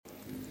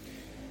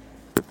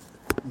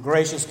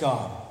Gracious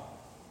God,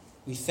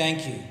 we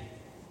thank you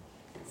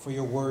for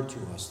your word to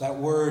us. That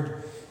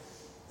word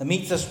that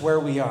meets us where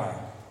we are,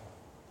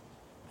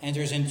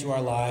 enters into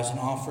our lives and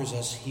offers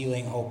us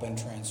healing, hope, and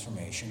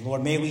transformation.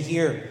 Lord, may we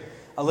hear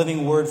a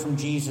living word from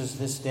Jesus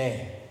this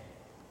day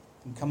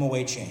and come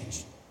away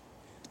changed.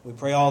 We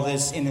pray all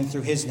this in and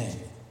through his name.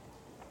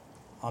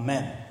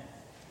 Amen.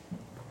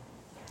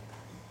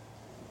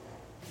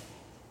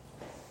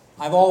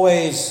 I've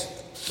always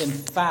been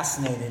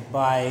fascinated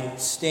by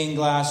stained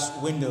glass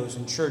windows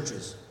in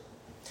churches.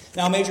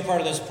 Now, a major part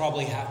of this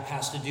probably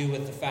has to do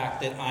with the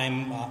fact that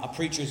I'm a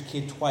preacher's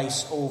kid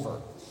twice over.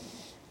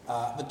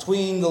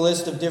 Between the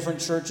list of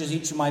different churches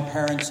each of my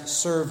parents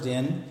served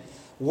in,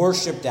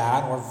 worshipped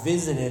at, or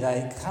visited,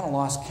 I kind of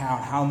lost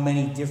count how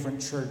many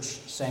different church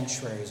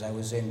sanctuaries I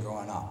was in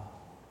growing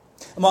up.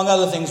 Among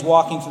other things,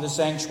 walking through the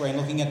sanctuary and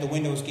looking at the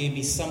windows gave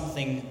me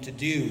something to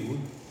do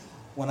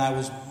when I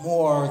was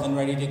more than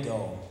ready to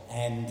go.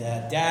 And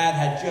Dad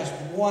had just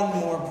one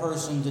more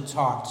person to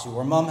talk to,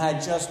 or Mom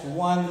had just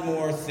one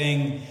more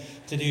thing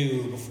to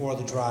do before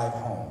the drive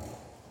home.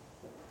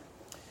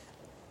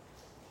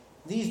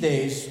 These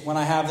days, when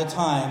I have the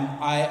time,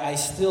 I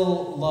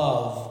still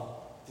love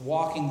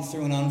walking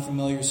through an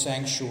unfamiliar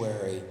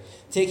sanctuary,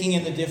 taking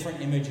in the different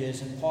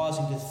images and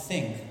pausing to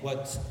think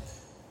what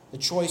the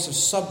choice of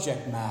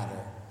subject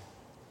matter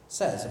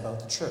says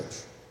about the church.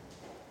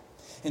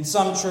 In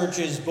some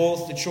churches,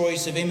 both the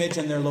choice of image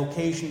and their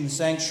location in the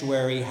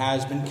sanctuary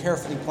has been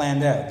carefully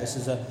planned out. This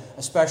is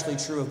especially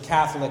true of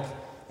Catholic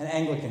and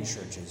Anglican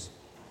churches.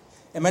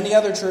 In many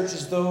other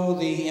churches, though,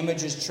 the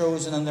images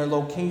chosen and their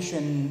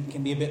location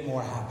can be a bit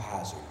more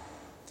haphazard.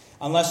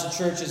 Unless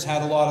the church has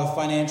had a lot of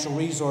financial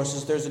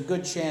resources, there's a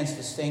good chance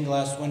the stained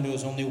glass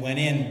windows only went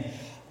in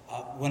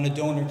when a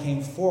donor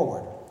came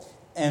forward,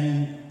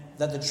 and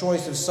that the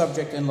choice of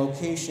subject and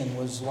location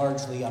was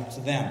largely up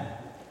to them.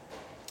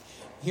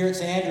 Here at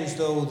St. Andrews,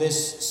 though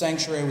this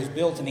sanctuary was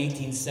built in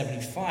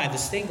 1875, the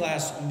stained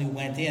glass only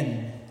went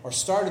in, or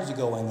started to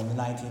go in the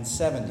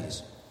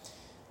 1970s.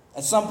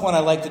 At some point,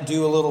 I'd like to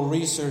do a little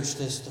research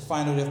to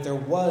find out if there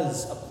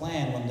was a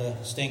plan when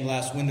the stained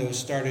glass windows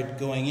started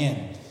going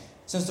in.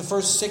 Since the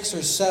first 6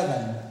 or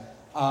 7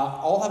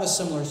 all have a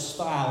similar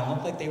style and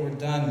look like they were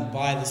done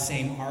by the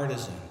same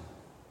artisan.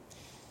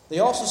 They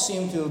also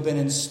seem to have been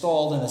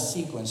installed in a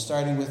sequence,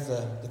 starting with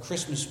the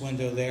Christmas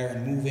window there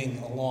and moving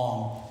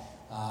along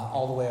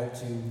all the way up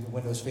to the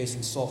windows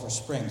facing Sulphur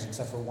Springs,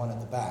 except for one at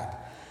the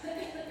back.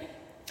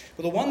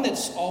 But the one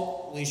that's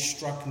always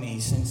struck me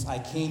since I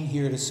came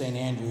here to St.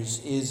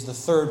 Andrews is the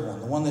third one,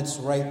 the one that's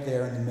right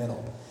there in the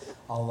middle.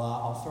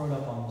 I'll throw it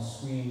up on the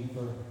screen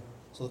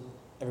so that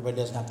everybody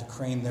doesn't have to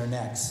crane their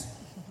necks.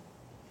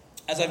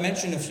 As I've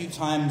mentioned a few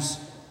times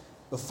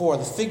before,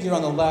 the figure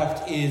on the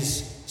left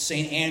is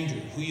St.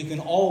 Andrew, who you can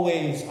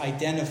always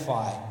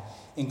identify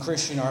in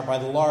Christian art by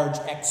the large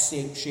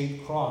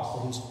X-shaped cross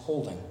that he's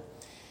holding.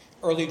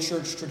 Early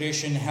church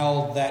tradition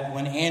held that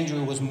when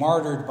Andrew was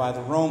martyred by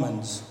the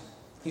Romans,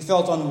 he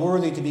felt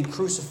unworthy to be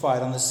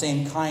crucified on the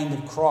same kind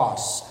of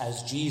cross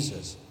as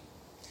Jesus.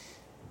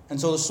 And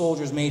so the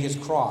soldiers made his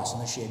cross in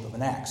the shape of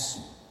an X.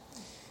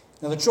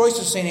 Now, the choice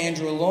of St.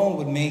 Andrew alone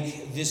would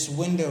make this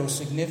window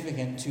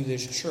significant to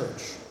this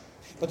church.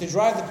 But to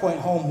drive the point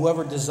home,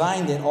 whoever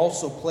designed it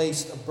also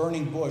placed a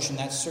burning bush in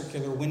that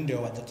circular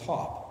window at the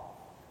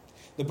top.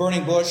 The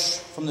burning bush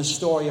from the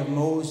story of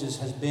Moses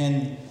has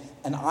been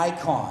an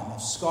icon of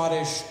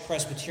Scottish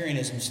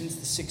Presbyterianism since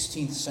the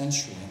 16th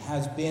century and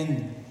has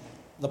been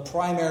the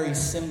primary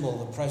symbol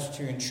of the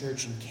Presbyterian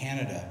Church in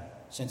Canada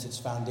since its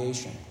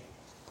foundation.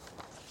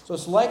 So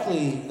it's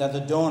likely that the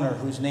donor,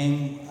 whose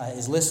name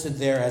is listed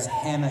there as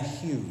Hannah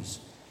Hughes,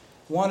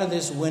 wanted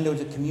this window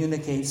to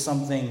communicate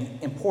something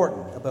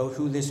important about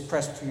who this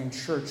Presbyterian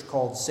church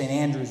called St.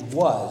 Andrews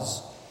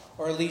was,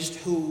 or at least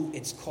who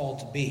it's called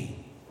to be.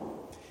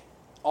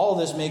 All of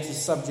this makes the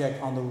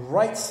subject on the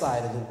right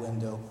side of the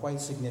window quite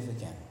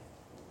significant.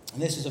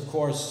 And this is, of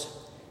course,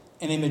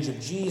 an image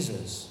of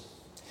Jesus.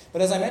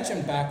 But as I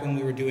mentioned back when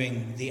we were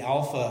doing the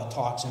Alpha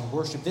talks in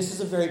worship, this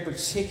is a very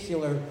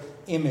particular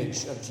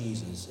image of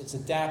Jesus. It's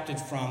adapted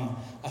from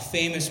a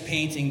famous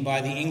painting by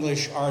the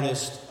English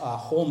artist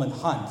Holman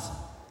Hunt,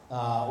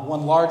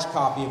 one large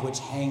copy of which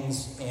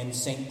hangs in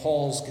St.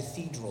 Paul's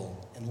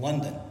Cathedral in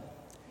London.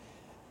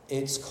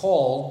 It's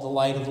called The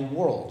Light of the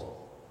World,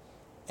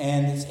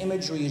 and its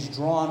imagery is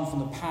drawn from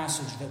the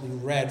passage that we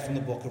read from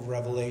the book of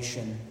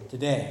Revelation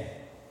today.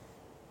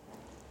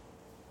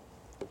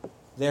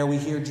 There we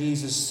hear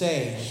Jesus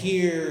say,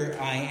 "Here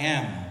I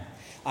am.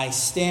 I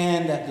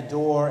stand at the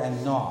door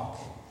and knock.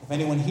 If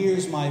anyone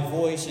hears my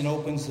voice and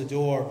opens the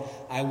door,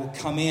 I will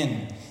come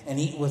in and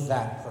eat with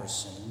that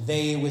person,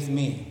 they with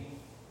me."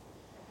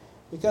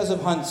 Because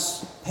of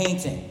Hunt's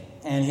painting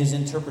and his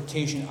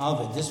interpretation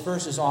of it, this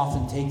verse is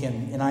often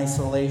taken in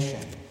isolation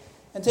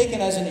and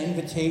taken as an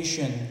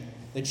invitation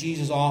that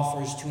Jesus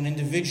offers to an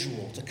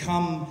individual to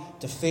come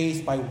to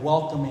faith by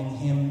welcoming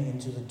him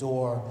into the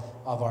door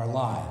of our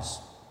lives.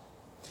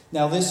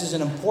 Now, this is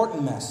an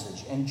important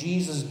message, and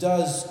Jesus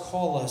does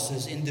call us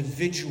as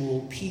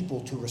individual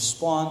people to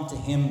respond to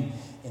him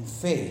in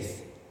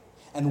faith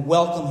and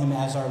welcome him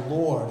as our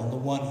Lord and the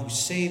one who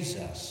saves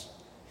us.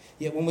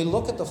 Yet when we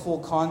look at the full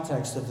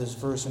context of this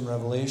verse in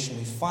Revelation,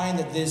 we find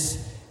that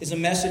this is a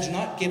message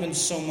not given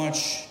so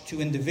much to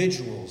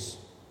individuals,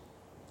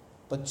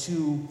 but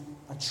to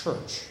a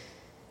church.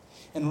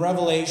 In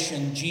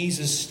Revelation,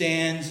 Jesus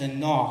stands and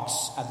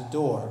knocks at the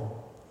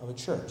door of a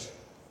church.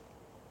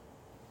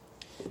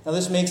 Now,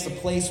 this makes the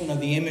placement of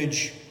the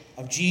image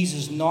of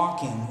Jesus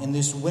knocking in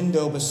this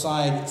window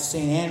beside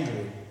St.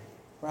 Andrew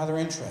rather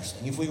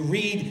interesting. If we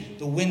read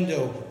the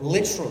window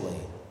literally,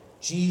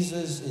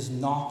 Jesus is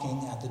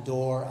knocking at the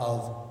door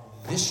of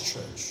this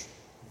church,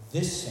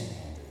 this St.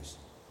 Andrews.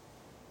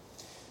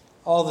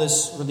 All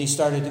this really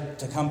started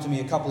to come to me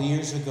a couple of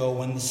years ago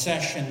when the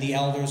session, the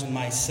elders and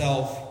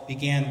myself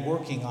began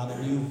working on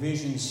a new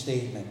vision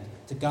statement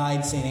to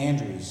guide St.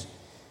 Andrews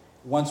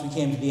once we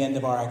came to the end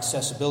of our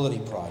accessibility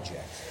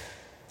project.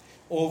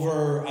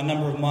 Over a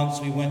number of months,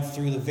 we went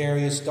through the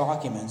various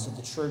documents that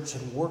the church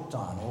had worked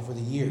on over the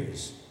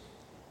years.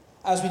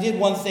 As we did,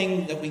 one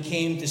thing that we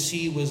came to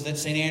see was that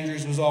St.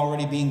 Andrews was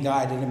already being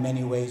guided in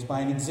many ways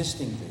by an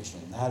existing vision,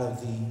 that of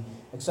the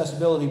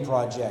accessibility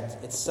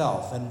project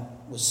itself, and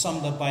was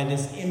summed up by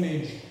this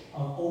image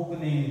of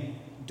opening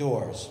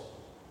doors.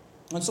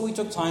 And so we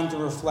took time to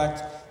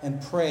reflect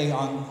and pray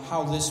on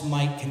how this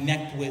might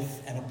connect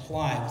with and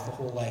apply with the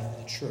whole life of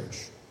the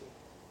church.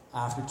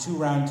 After 2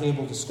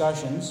 roundtable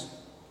discussions,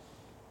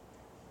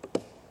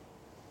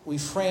 we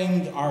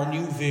framed our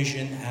new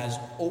vision as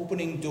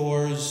opening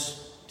doors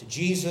to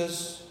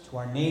Jesus, to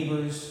our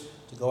neighbors,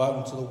 to go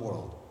out into the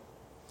world.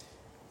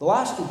 The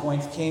last 2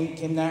 points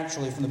came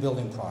naturally from the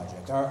building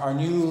project. Our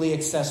newly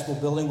accessible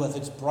building with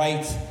its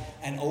bright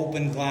and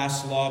open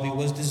glass lobby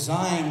was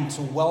designed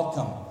to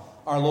welcome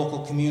our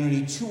local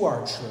community to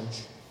our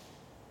church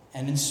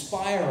and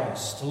inspire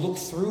us to look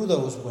through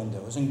those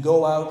windows and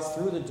go out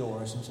through the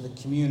doors into the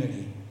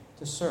community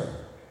to serve.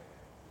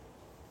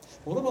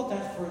 What about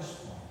that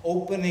first one?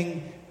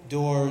 Opening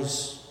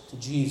doors to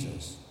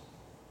Jesus.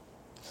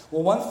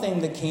 Well, one thing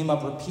that came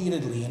up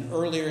repeatedly in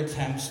earlier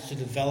attempts to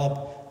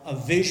develop a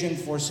vision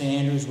for St.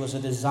 Andrews was a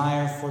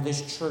desire for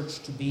this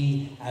church to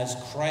be as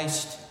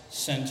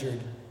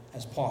Christ-centered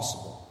as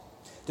possible.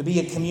 To be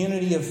a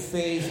community of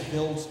faith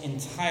built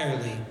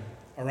entirely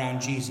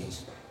around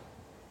Jesus.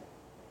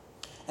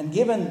 And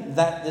given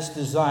that this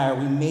desire,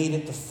 we made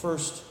it the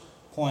first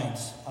point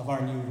of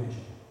our new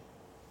vision.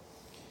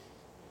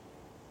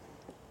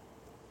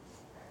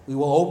 We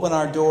will open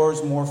our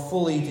doors more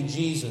fully to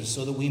Jesus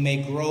so that we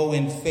may grow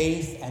in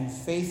faith and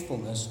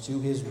faithfulness to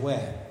his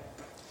way.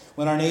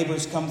 When our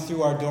neighbors come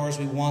through our doors,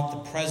 we want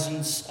the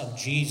presence of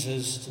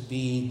Jesus to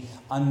be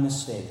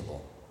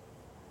unmistakable.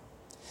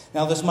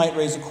 Now, this might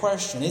raise a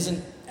question.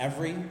 Isn't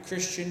every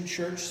Christian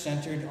church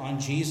centered on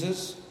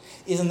Jesus?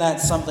 Isn't that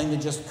something that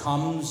just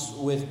comes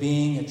with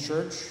being a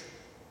church?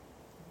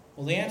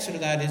 Well, the answer to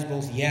that is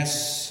both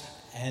yes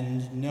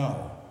and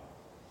no.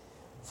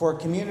 For a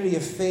community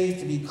of faith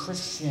to be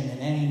Christian in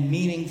any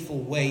meaningful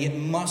way, it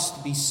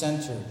must be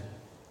centered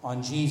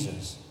on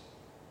Jesus.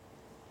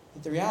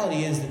 But the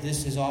reality is that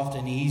this is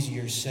often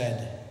easier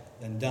said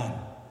than done.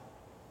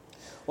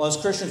 Well, as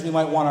Christians, we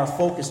might want our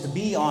focus to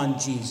be on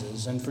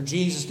Jesus and for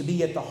Jesus to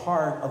be at the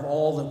heart of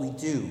all that we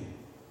do.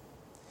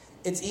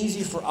 It's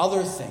easy for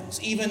other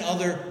things, even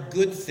other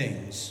good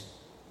things,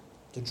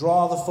 to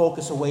draw the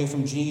focus away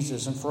from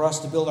Jesus and for us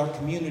to build our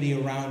community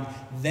around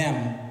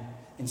them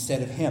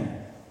instead of him.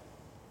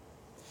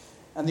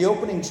 And the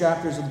opening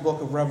chapters of the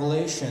book of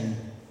Revelation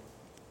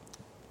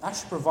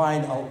actually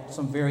provide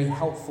some very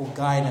helpful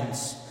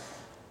guidance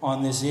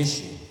on this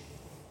issue.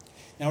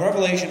 Now,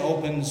 Revelation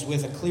opens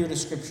with a clear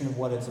description of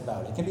what it's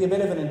about. It can be a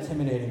bit of an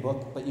intimidating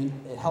book, but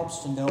it helps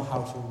to know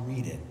how to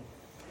read it.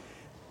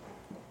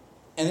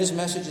 And this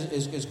message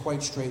is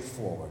quite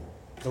straightforward.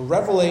 The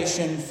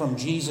revelation from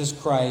Jesus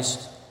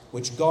Christ,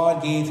 which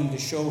God gave him to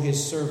show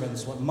his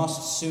servants what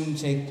must soon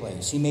take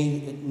place. He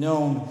made it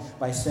known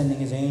by sending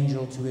his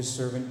angel to his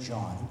servant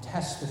John, who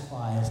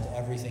testifies to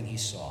everything he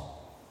saw.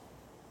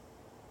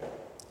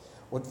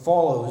 What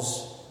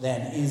follows,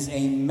 then, is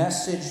a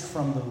message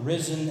from the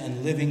risen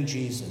and living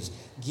Jesus,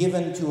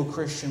 given to a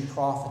Christian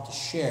prophet to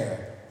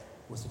share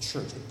with the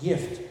church, a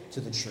gift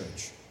to the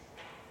church.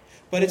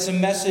 But it's a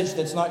message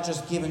that's not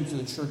just given to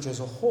the church as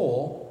a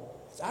whole,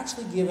 it's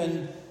actually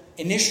given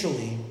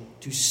initially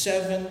to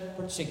 7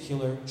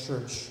 particular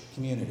church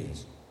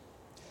communities.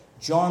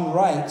 John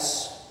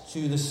writes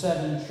to the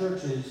 7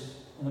 churches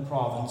in the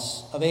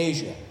province of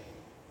Asia.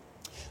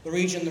 The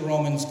region the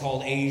Romans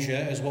called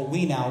Asia is what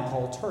we now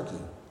call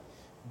Turkey.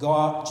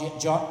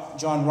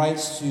 John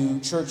writes to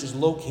churches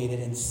located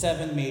in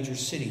 7 major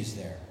cities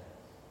there.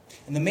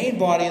 And the main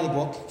body of the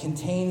book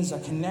contains a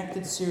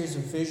connected series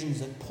of visions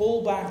that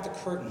pull back the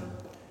curtain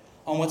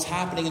on what's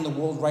happening in the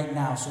world right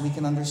now so we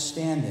can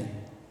understand it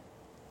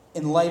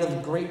in light of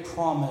the great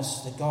promise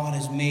that God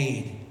has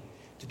made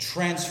to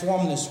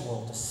transform this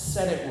world, to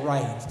set it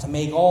right, to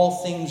make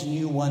all things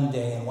new one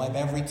day and wipe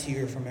every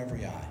tear from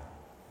every eye.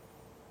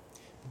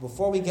 But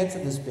before we get to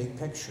this big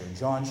picture,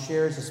 John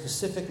shares a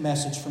specific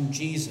message from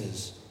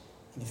Jesus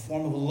in the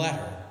form of a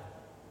letter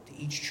to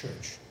each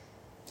church.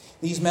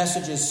 These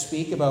messages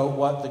speak about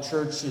what the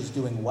church is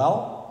doing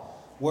well,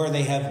 where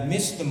they have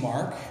missed the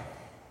mark,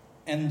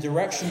 and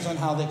directions on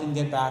how they can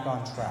get back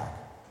on track.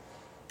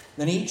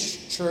 Then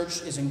each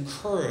church is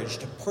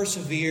encouraged to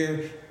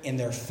persevere in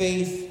their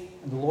faith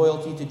and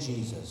loyalty to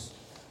Jesus.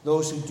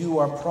 Those who do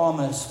are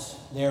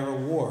promised their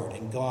reward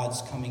in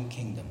God's coming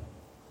kingdom.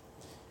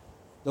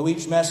 Though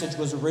each message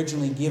was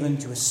originally given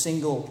to a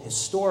single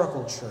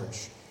historical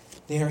church,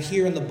 they are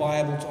here in the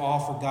Bible to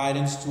offer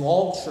guidance to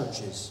all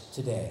churches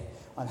today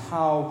on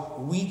how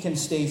we can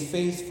stay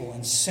faithful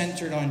and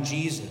centered on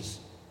Jesus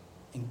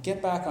and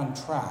get back on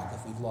track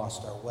if we've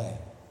lost our way.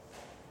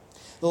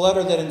 The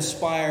letter that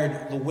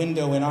inspired the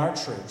window in our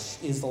church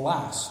is the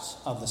last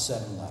of the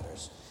 7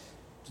 letters,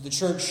 to the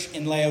church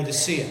in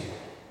Laodicea.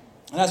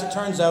 And as it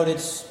turns out,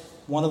 it's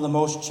one of the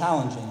most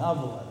challenging of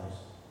the letters.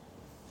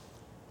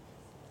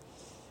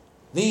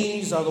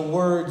 These are the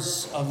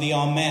words of the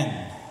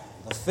Amen,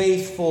 the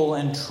faithful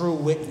and true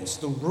witness,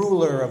 the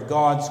ruler of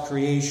God's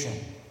creation.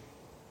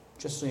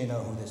 Just so you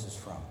know who this is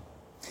from.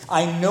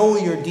 I know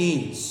your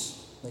deeds,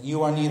 that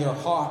you are neither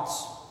hot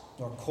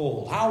nor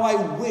cold. How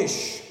I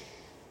wish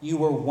you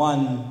were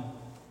one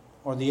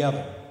or the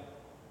other.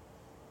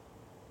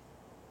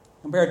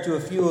 Compared to a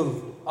few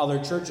of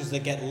other churches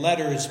that get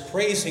letters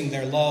praising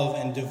their love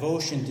and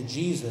devotion to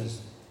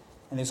Jesus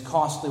and his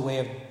costly way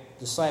of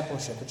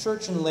discipleship, the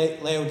church in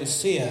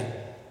Laodicea,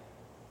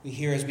 we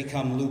hear, has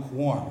become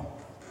lukewarm.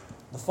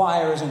 The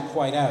fire isn't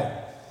quite out,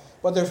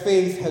 but their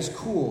faith has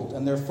cooled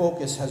and their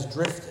focus has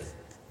drifted.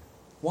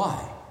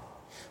 Why?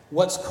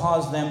 What's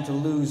caused them to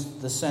lose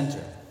the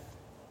center?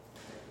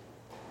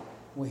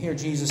 We hear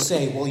Jesus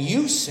say, well,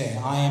 you say,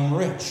 I am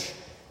rich.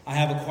 I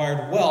have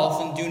acquired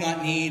wealth and do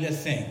not need a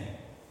thing.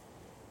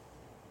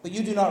 But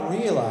you do not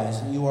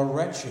realize that you are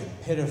wretched,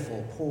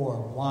 pitiful, poor,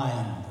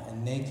 blind,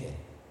 and naked.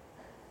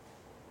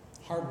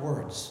 Hard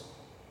words.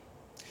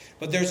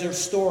 But there's a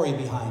story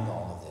behind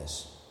all of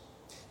this.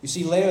 You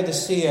see,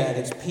 Laodicea at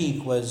its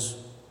peak was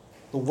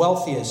the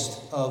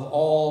wealthiest of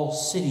all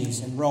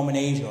cities in Roman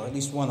Asia, or at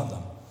least one of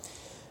them.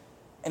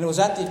 And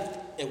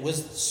it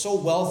was so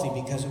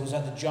wealthy because it was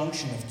at the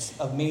junction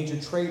of major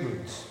trade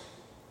routes.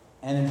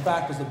 And in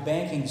fact was the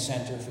banking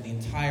center for the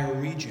entire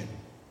region.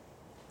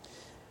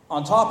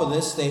 On top of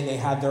this, they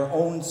had their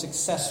own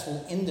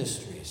successful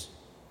industries.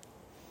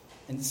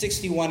 In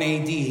 61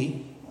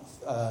 AD,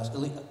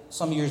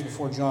 some years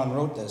before John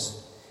wrote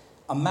this,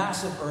 a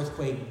massive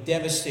earthquake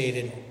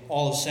devastated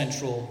all of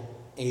Central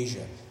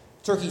Asia.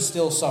 Turkey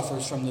still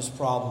suffers from this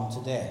problem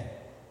today.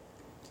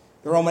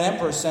 The Roman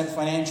emperor sent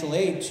financial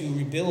aid to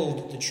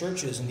rebuild the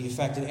churches in the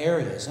affected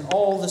areas, and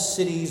all the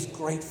cities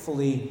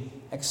gratefully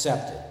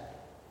accepted.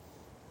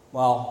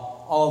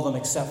 Well, all of them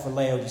except for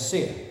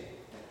Laodicea.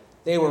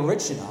 They were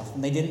rich enough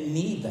and they didn't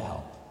need the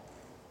help.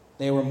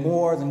 They were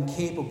more than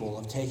capable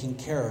of taking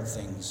care of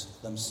things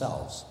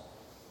themselves.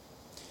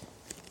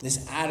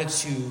 This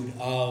attitude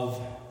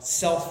of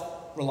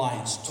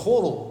self-reliance,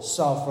 total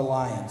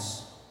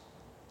self-reliance,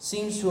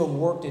 seems to have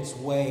worked its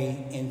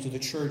way into the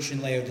church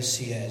in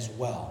Laodicea as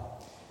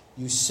well.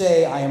 You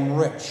say, I am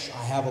rich,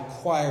 I have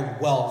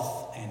acquired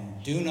wealth,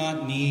 and do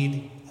not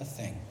need a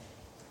thing.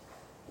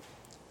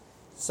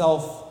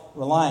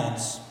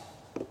 Self-reliance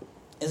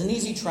is an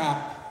easy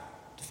trap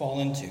to fall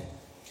into,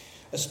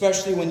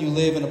 especially when you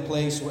live in a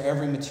place where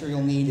every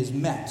material need is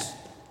met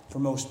for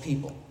most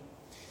people.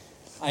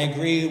 I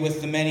agree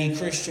with the many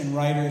Christian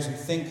writers and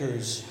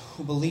thinkers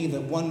who believe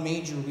that one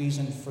major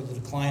reason for the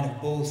decline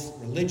of both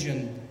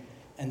religion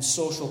and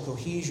social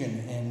cohesion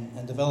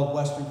in developed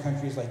Western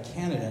countries like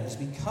Canada is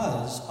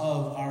because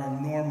of our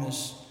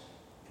enormous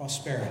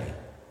prosperity.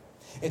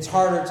 It's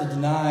harder to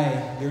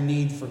deny your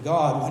need for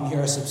God when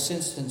you're a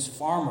subsistence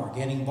farmer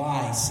getting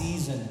by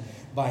season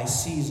by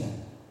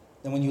season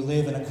than when you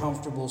live in a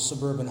comfortable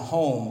suburban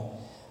home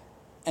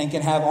and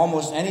can have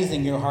almost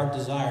anything your heart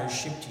desires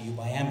shipped to you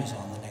by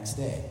Amazon the next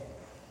day.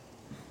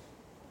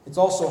 It's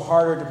also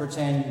harder to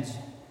pretend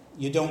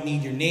you don't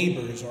need your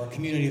neighbors or a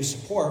community of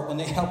support when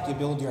they helped you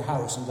build your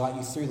house and got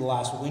you through the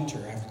last winter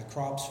after the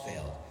crops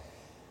failed.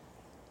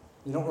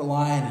 We don't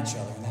rely on each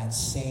other in that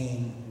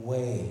same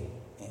way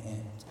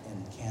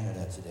in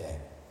Canada today.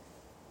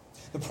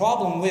 The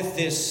problem with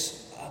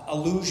this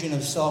illusion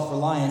of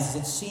self-reliance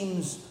is it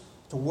seems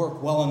to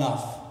work well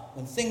enough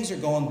when things are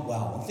going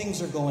well, when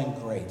things are going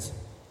great.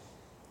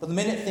 But the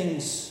minute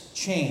things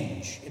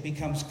change, it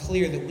becomes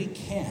clear that we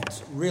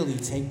can't really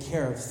take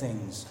care of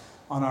things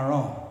on our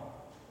own.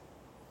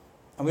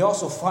 And we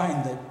also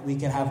find that we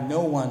can have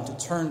no one to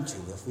turn to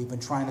if we've been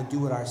trying to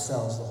do it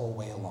ourselves the whole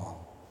way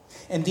along.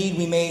 Indeed,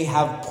 we may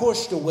have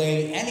pushed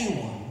away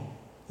anyone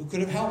who could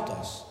have helped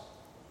us.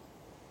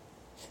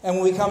 And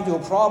when we come to a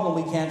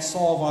problem we can't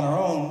solve on our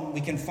own,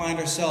 we can find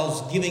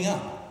ourselves giving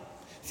up,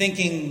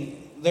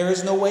 thinking there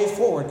is no way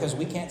forward because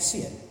we can't see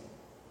it.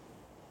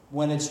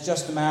 when it's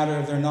just a matter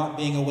of there not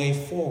being a way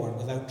forward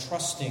without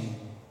trusting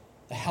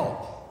the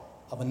help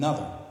of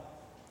another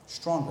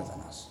stronger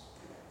than us.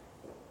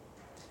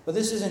 But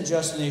this isn't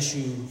just an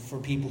issue for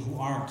people who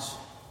aren't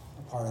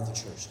a part of the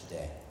church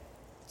today.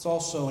 It's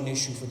also an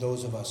issue for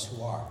those of us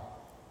who are.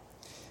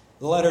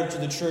 The letter to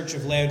the church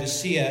of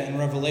Laodicea in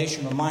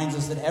Revelation reminds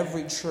us that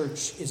every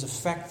church is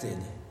affected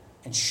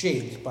and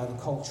shaped by the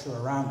culture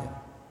around it.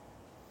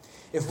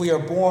 If we are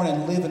born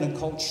and live in a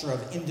culture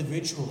of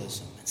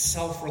individualism and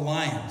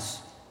self-reliance,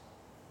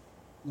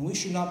 then we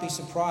should not be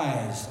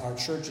surprised our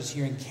churches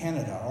here in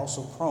Canada are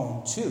also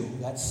prone to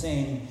that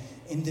same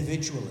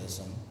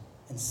individualism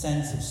and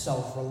sense of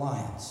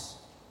self-reliance.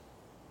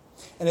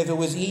 And if it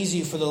was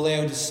easy for the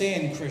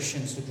Laodicean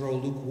Christians to grow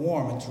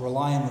lukewarm and to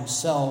rely on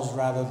themselves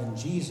rather than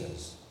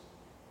Jesus,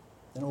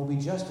 then it will be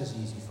just as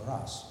easy for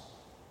us.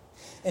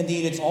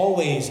 Indeed, it's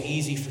always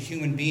easy for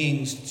human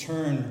beings to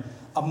turn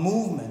a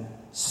movement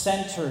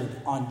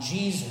centered on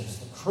Jesus,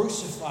 the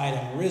crucified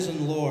and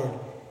risen Lord,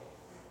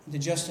 into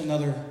just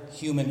another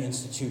human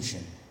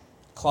institution,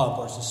 club,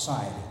 or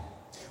society.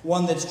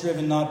 One that's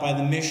driven not by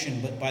the mission,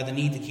 but by the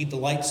need to keep the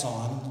lights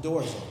on and the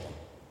doors open.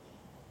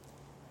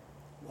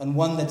 And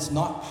one that's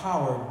not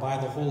powered by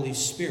the Holy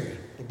Spirit,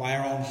 but by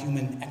our own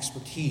human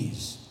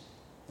expertise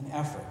and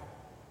effort.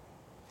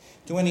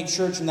 To any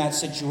church in that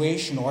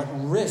situation, or at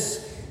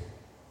risk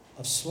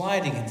of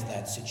sliding into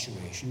that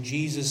situation,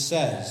 Jesus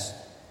says,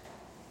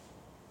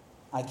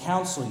 I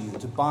counsel you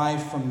to buy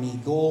from me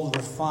gold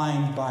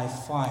refined by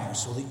fire,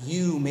 so that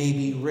you may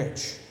be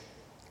rich,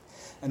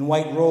 and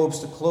white robes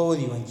to clothe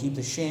you and keep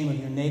the shame of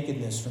your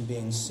nakedness from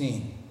being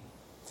seen,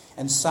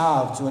 and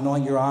salve to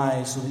anoint your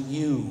eyes so that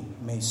you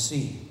may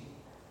see.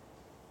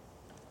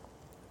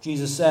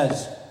 Jesus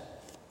says,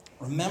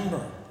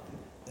 remember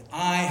that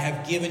I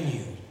have given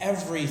you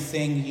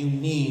everything you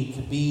need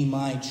to be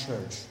my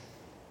church.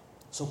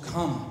 So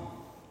come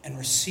and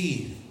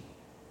receive.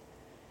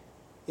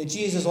 Yet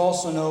Jesus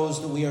also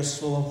knows that we are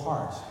slow of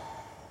heart,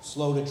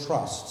 slow to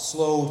trust,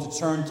 slow to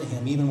turn to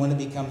him, even when it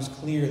becomes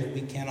clear that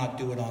we cannot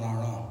do it on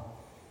our own.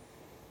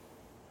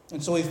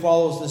 And so he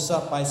follows this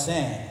up by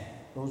saying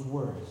those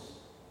words.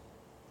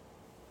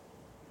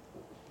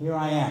 Here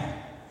I am.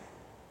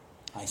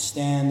 I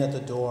stand at the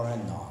door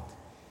and knock.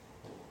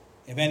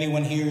 If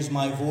anyone hears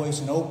my voice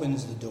and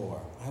opens the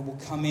door, I will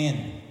come in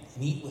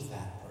and eat with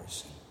that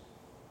person,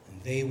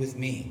 and they with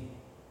me.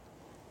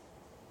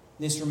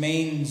 This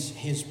remains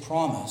his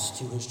promise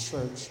to his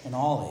church in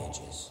all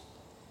ages.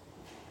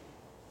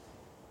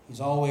 He's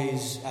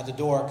always at the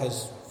door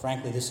because,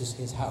 frankly, this is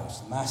his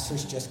house. The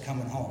master's just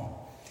coming home.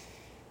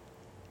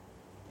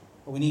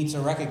 But we need to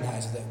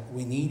recognize that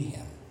we need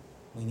him.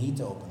 We need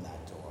to open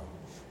that door.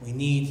 We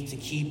need to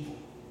keep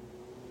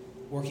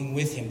working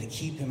with him, to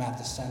keep him at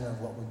the center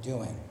of what we're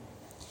doing.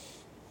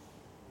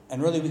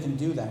 And really we can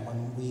do that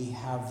when we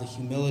have the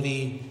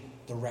humility,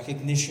 the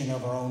recognition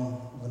of our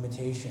own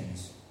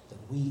limitations, that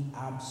we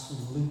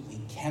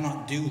absolutely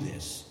cannot do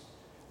this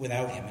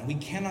without him. And we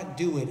cannot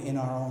do it in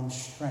our own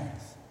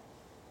strength.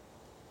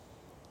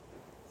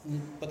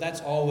 But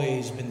that's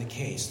always been the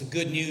case. The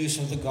good news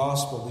of the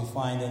gospel we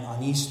find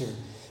on Easter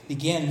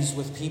begins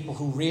with people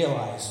who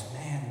realize,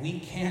 man, we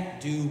can't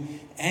do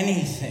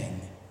anything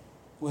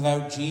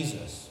without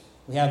Jesus.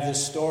 We have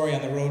this story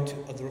on the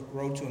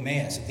road to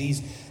Emmaus of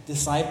these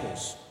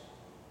disciples.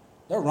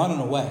 They're running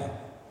away.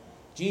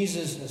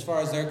 Jesus, as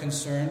far as they're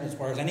concerned, as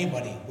far as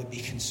anybody would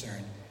be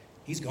concerned,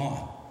 he's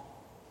gone.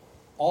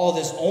 All of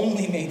this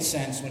only made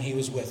sense when he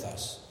was with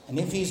us. And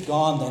if he's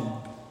gone, then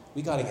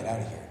we got to get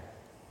out of here.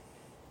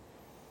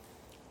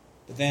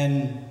 But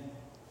then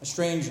a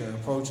stranger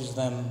approaches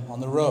them on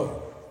the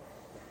road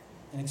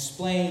and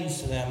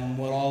explains to them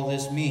what all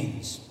this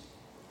means.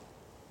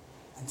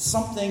 And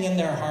something in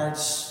their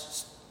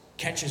hearts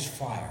catches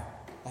fire,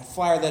 that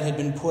fire that had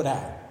been put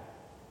out.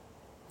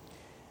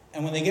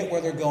 And when they get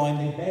where they're going,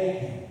 they beg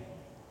him.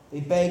 They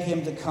beg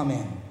him to come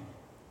in.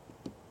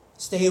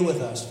 Stay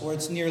with us, for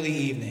it's nearly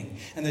evening,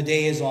 and the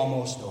day is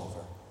almost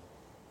over.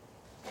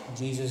 And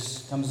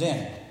Jesus comes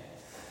in,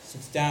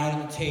 sits down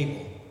at the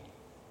table,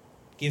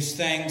 gives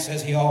thanks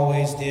as he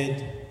always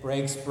did,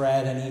 breaks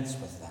bread and eats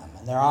with them.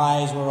 And their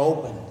eyes were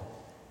opened,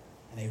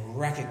 and they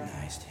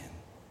recognized him.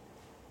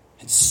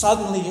 And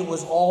suddenly it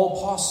was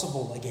all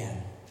possible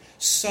again.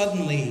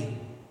 Suddenly,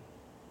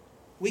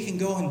 we can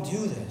go and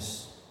do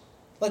this.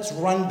 Let's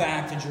run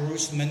back to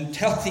Jerusalem and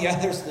tell the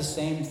others the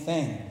same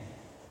thing.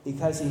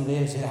 Because he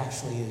lives, it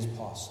actually is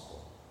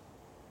possible.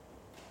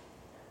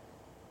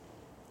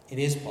 It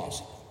is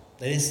possible.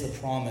 That is the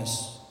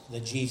promise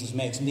that Jesus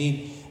makes.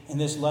 Indeed, in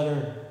this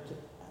letter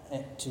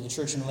to the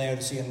church in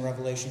Laodicea in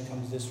Revelation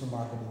comes this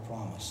remarkable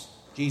promise.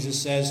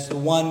 Jesus says, to the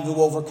one who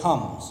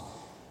overcomes,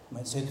 I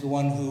might say to the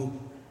one who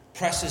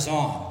presses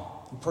on,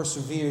 who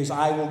perseveres,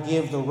 I will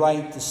give the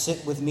right to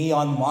sit with me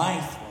on my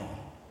throne,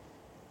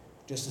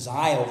 just as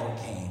I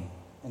overcame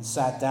and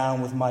sat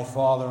down with my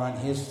Father on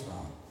his throne.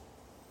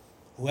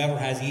 Whoever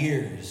has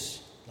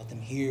ears, let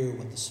them hear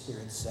what the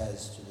Spirit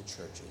says to the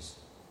churches.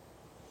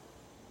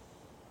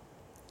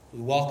 We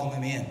welcome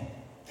him in.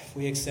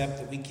 We accept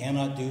that we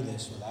cannot do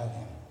this without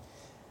him,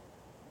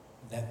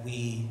 that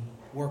we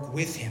work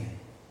with him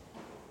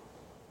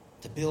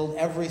to build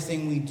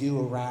everything we do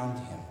around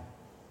him,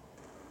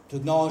 to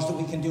acknowledge that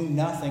we can do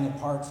nothing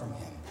apart from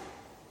him.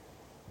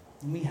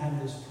 And we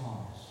have this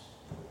promise.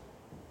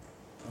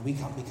 And we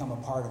can become a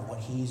part of what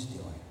he's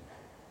doing.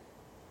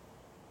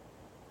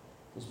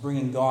 It's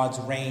bringing God's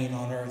reign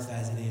on earth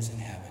as it is in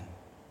heaven.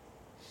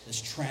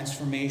 This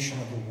transformation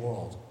of the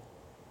world.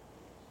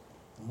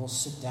 And we'll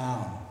sit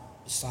down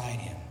beside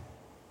him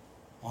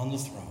on the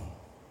throne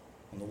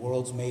when the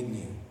world's made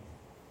new.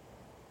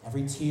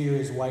 Every tear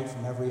is wiped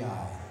from every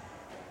eye,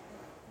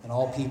 and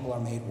all people are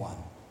made one.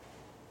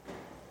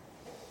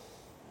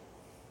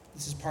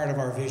 This is part of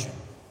our vision.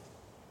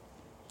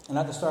 And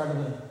at the start of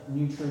the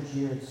new church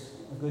year, it's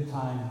a good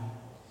time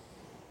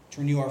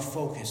to renew our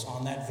focus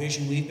on that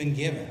vision we've been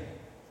given.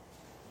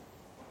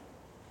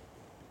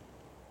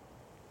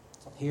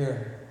 It's up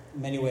here,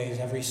 in many ways,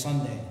 every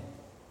Sunday.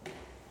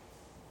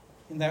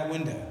 In that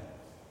window,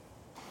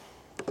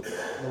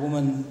 a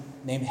woman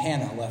named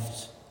Hannah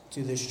left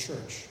to this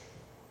church.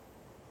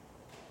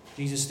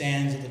 Jesus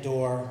stands at the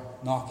door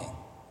knocking.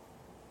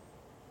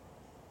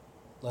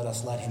 Let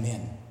us let him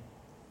in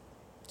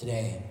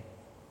today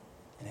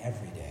and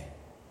every day.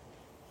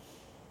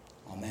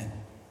 Amen.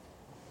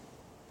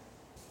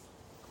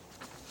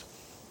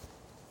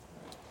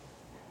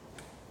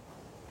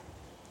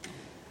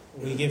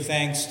 We give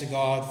thanks to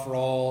God for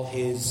all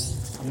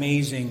his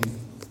amazing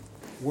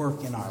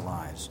work in our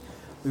lives.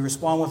 We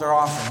respond with our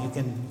offering. You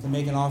can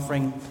make an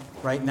offering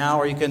right now,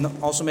 or you can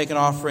also make an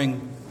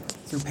offering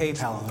through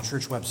PayPal on the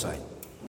church website.